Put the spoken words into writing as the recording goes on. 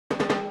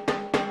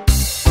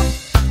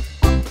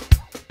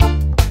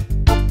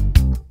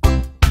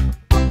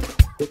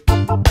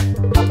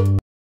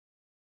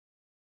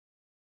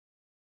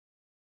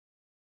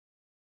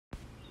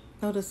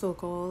Now, the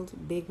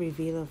so-called big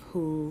reveal of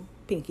who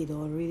Pinky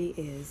Doll really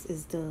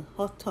is the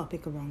hot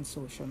topic around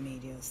social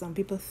media. Some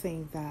people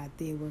think that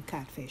they were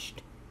catfished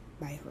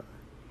by her.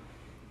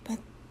 But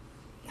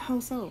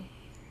how so?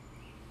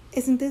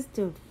 Isn't this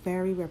the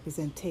very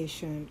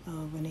representation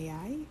of an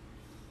AI?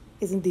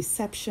 Isn't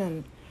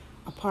deception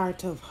a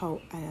part of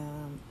how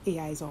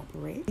AIs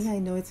operate? I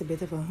know it's a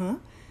bit of a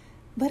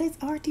but it's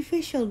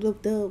artificial.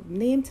 The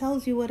name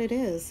tells you what it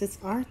is. It's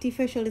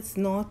artificial. It's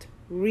not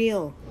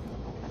real.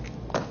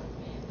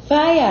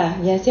 Fire,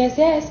 yes, yes,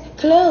 yes.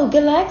 Chloe,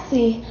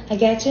 Galaxy, I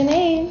got your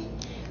name.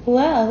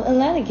 Wow, a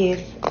lot of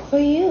gifts for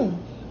you.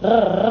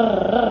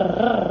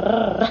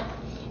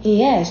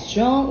 Yeah,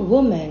 strong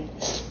woman.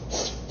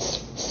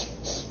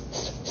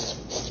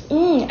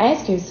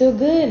 Ice cream so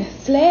good.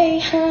 Slay,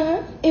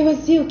 huh? It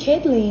was you,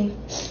 Caitlin.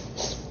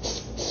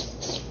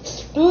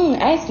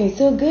 Ice cream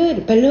so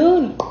good.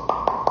 Balloon.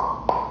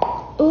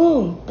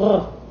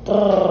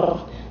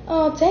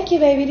 Oh, thank you,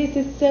 baby. This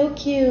is so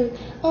cute.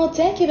 Oh,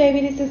 thank you,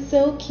 baby. This is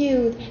so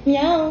cute.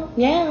 Meow,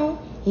 meow.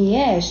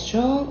 Yeah,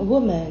 strong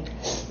woman.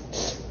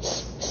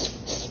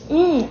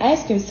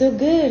 Ice cream so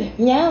good.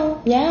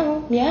 Meow,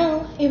 meow,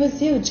 meow. It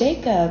was you,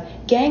 Jacob.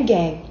 Gang,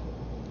 gang.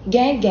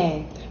 Gang,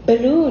 gang.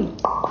 Balloon.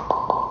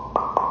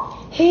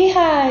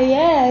 Hee-haw,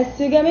 yes.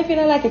 You got me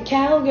feeling like a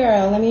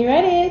cowgirl. Let me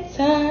read it,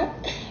 huh?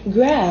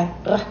 Grab.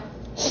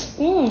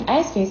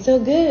 Ice cream so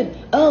good.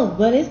 Oh,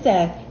 what is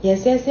that?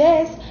 Yes, yes,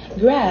 yes.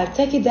 Grab.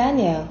 Take it,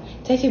 Daniel.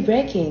 Take it,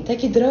 breaking.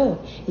 Take it, throw.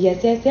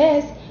 Yes, yes,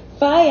 yes.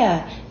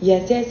 Fire.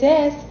 Yes, yes,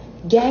 yes.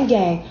 Gang,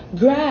 gang.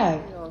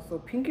 Grab. So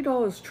Pinky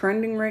Doll is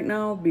trending right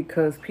now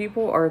because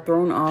people are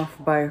thrown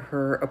off by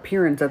her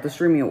appearance at the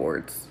Streaming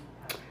Awards.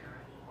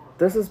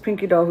 This is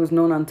Pinky Doll, who's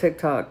known on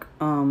TikTok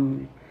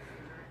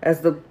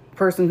as the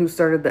person who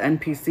started the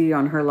NPC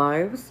on her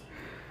lives,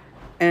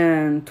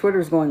 and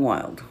Twitter's going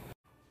wild.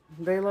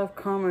 They left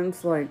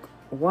comments like,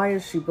 why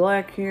is she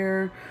black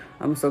here?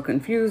 I'm so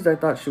confused. I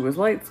thought she was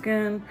light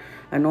skinned.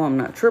 I know I'm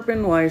not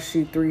tripping. Why is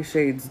she 3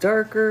 shades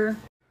darker?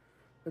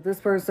 But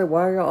this person said,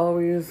 why are y'all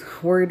always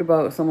worried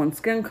about someone's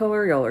skin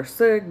color? Y'all are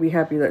sick. Be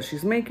happy that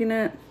she's making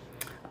it.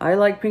 I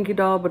like Pinky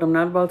Doll, but I'm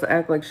not about to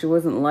act like she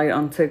wasn't light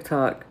on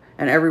TikTok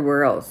and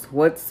everywhere else.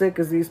 What's sick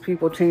is these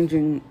people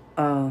changing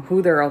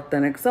who their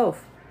authentic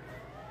self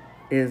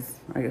is.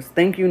 I guess.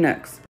 Thank you.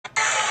 Next.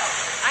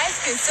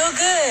 Ice cream so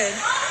good.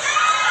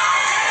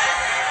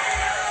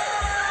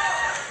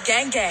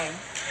 Gang, gang.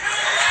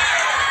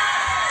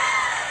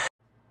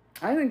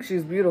 I think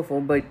she's beautiful,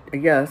 but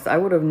yes, I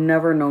would have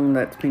never known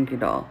that's Pinky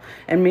Doll.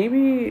 And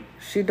maybe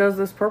she does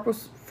this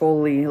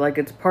purposefully, like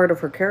it's part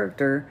of her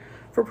character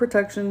for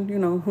protection, you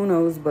know, who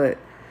knows, but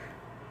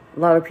a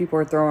lot of people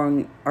have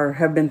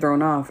been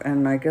thrown off,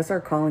 and I guess are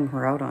calling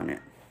her out on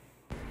it.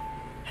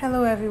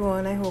 Hello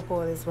everyone, I hope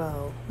all is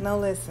well. Now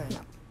listen,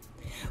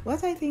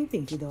 what I think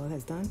Pinky Doll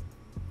has done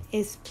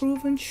is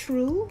proven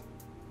true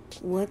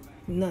what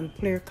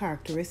non-player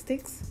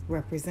characteristics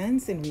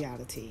represents in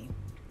reality.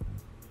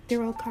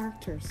 They're all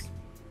characters.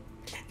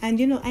 And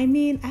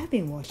I've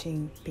been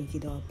watching Pinky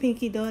Doll.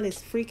 Pinky Doll is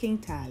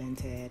freaking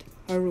talented.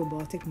 Her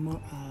robotic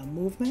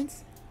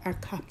movements are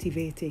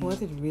captivating.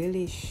 What it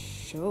really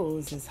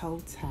shows is how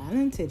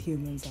talented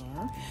humans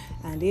are.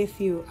 And if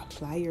you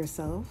apply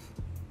yourself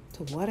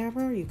to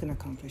whatever, you can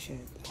accomplish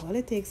it. All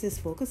it takes is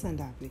focus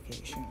and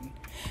application.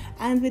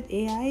 And with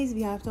AIs,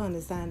 we have to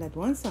understand that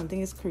once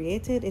something is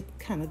created, it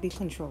cannot be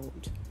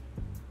controlled.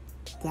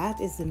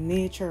 That is the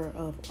nature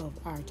of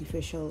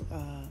artificial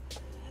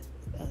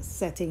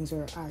settings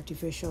or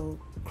artificial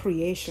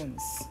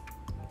creations.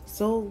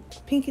 So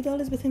Pinky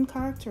Doll is within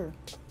character.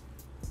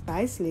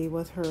 Precisely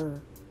what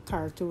her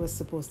character was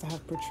supposed to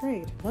have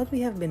portrayed. What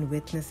we have been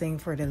witnessing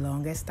for the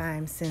longest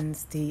time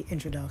since the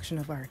introduction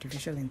of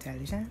artificial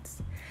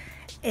intelligence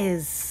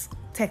is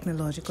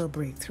technological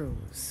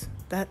breakthroughs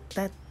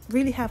that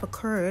really have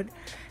occurred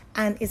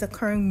and is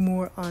occurring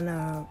more on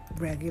a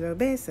regular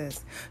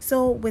basis.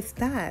 So with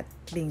that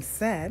being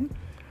said,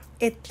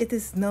 it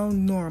is now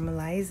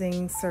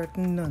normalizing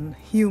certain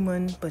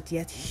non-human but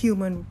yet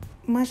human,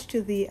 much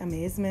to the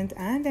amazement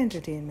and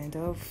entertainment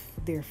of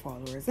their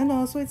followers. And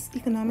also it's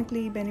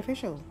economically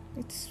beneficial.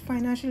 It's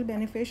financially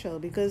beneficial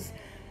because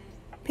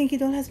Pinky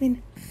Doll has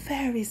been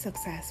very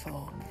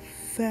successful,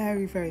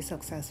 very, very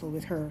successful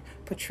with her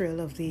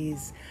portrayal of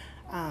these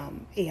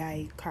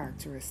AI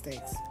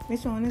characteristics,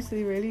 which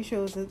honestly really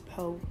shows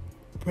how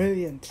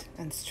brilliant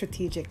and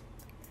strategic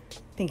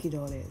Pinky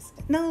Doll is.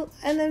 Now,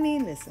 and I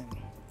mean, listen,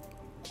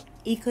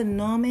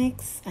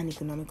 economics and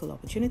economical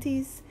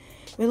opportunities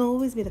will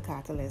always be the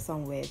catalyst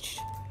on which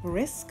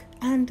risk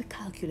and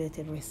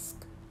calculated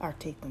risk are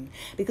taken,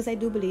 because I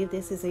do believe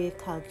this is a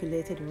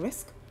calculated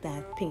risk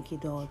that Pinky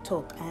Doll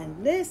took.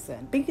 And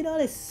listen, Pinky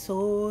Doll is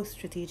so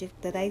strategic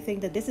that I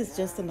think that this is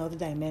just another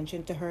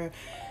dimension to her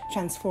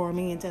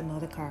transforming into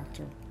another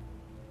character.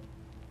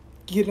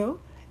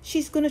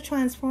 She's going to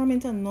transform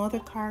into another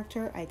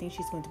character. I think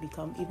she's going to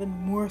become even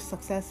more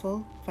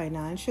successful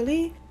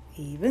financially,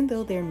 even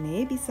though there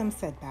may be some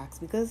setbacks,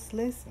 because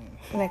listen,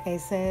 like I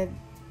said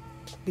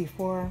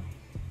before,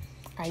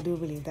 I do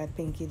believe that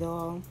Pinky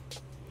Doll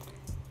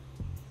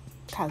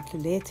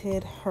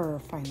calculated her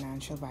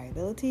financial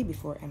viability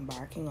before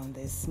embarking on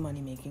this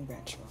money-making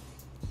venture,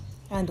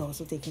 and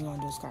also taking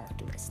on those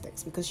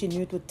characteristics, because she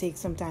knew it would take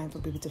some time for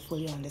people to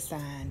fully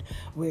understand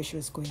where she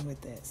was going with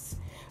this.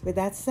 With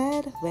that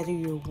said, whether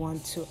you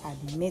want to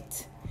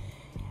admit,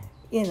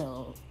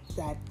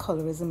 that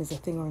colorism is a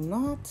thing or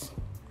not,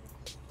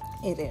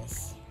 it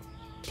is.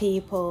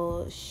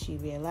 She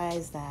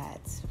realized that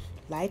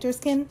lighter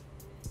skin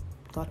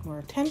got more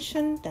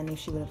attention than if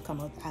she would have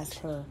come out as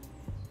her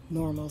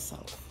normal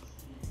self.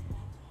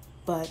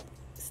 But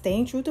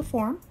staying true to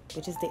form,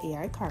 which is the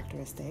AI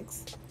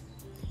characteristics,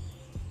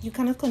 you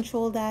cannot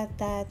control that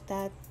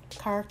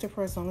character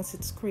for as long as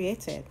it's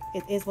created.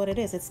 It is what it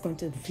is. It's going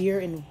to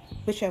veer in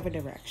whichever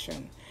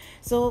direction.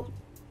 So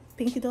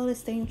Pinky Doll is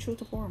staying true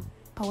to form.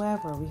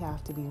 However, we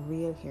have to be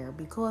real here.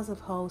 Because of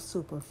how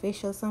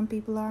superficial some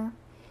people are,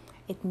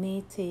 it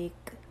may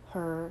take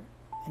her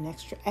an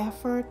extra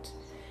effort.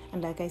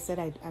 And like I said,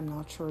 I'm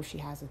not sure if she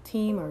has a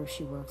team or if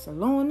she works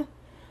alone,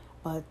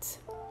 but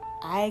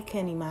I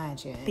can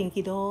imagine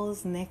Pinky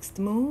Doll's next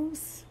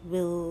moves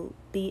will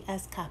be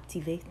as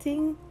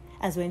captivating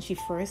as when she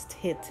first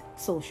hit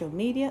social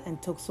media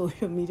and took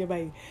social media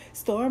by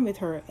storm with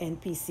her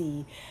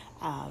NPC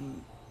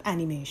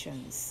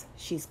animations.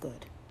 She's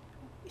good.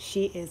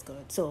 She is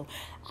good. So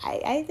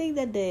I think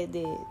that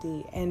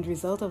the end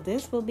result of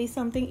this will be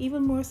something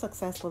even more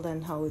successful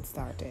than how it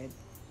started,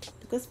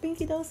 because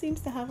Pinky Doll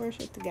seems to have her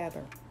shit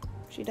together.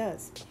 She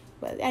does.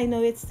 But I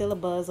know it's still a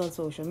buzz on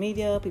social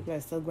media. People are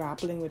still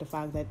grappling with the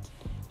fact that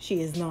she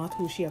is not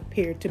who she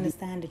appeared to be.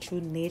 Understand the true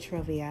nature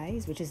of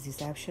AIs, which is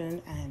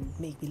deception and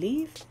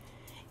make-believe,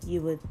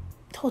 you would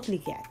totally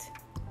get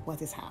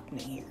what is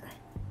happening here.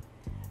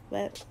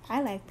 But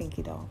I like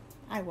Pinky Doll.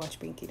 I watch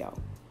Pinky Doll.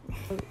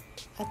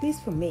 At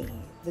least for me,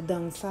 the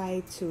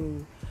downside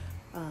to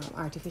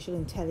artificial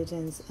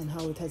intelligence and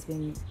how it has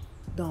been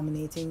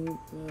dominating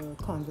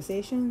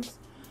conversations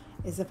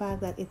is the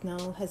fact that it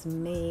now has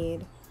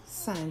made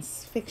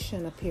science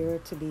fiction appear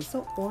to be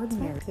so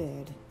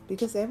ordinary,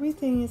 because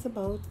everything is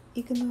about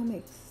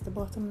economics, the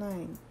bottom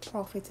line,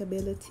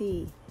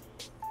 profitability.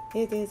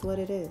 It is what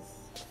it is.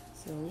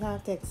 So we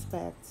have to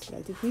expect,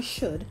 we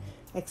should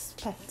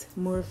expect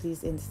more of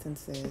these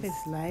instances. If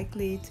it's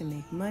likely to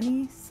make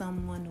money,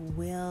 someone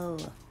will,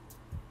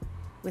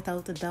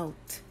 without a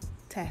doubt,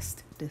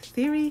 test the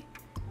theory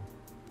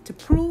to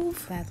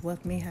prove that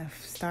what may have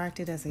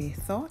started as a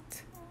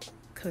thought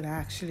could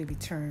actually be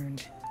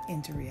turned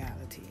into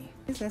reality.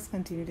 Let's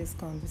continue this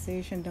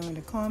conversation down in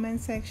the comment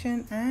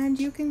section, and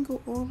you can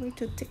go over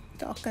to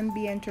TikTok and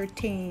be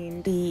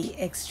entertained. The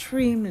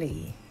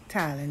extremely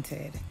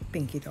talented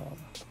Pinky Doll.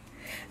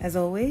 As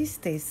always,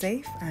 stay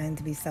safe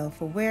and be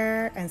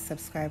self-aware, and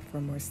subscribe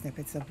for more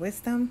snippets of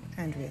wisdom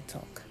and real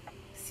talk.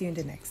 See you in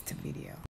the next video.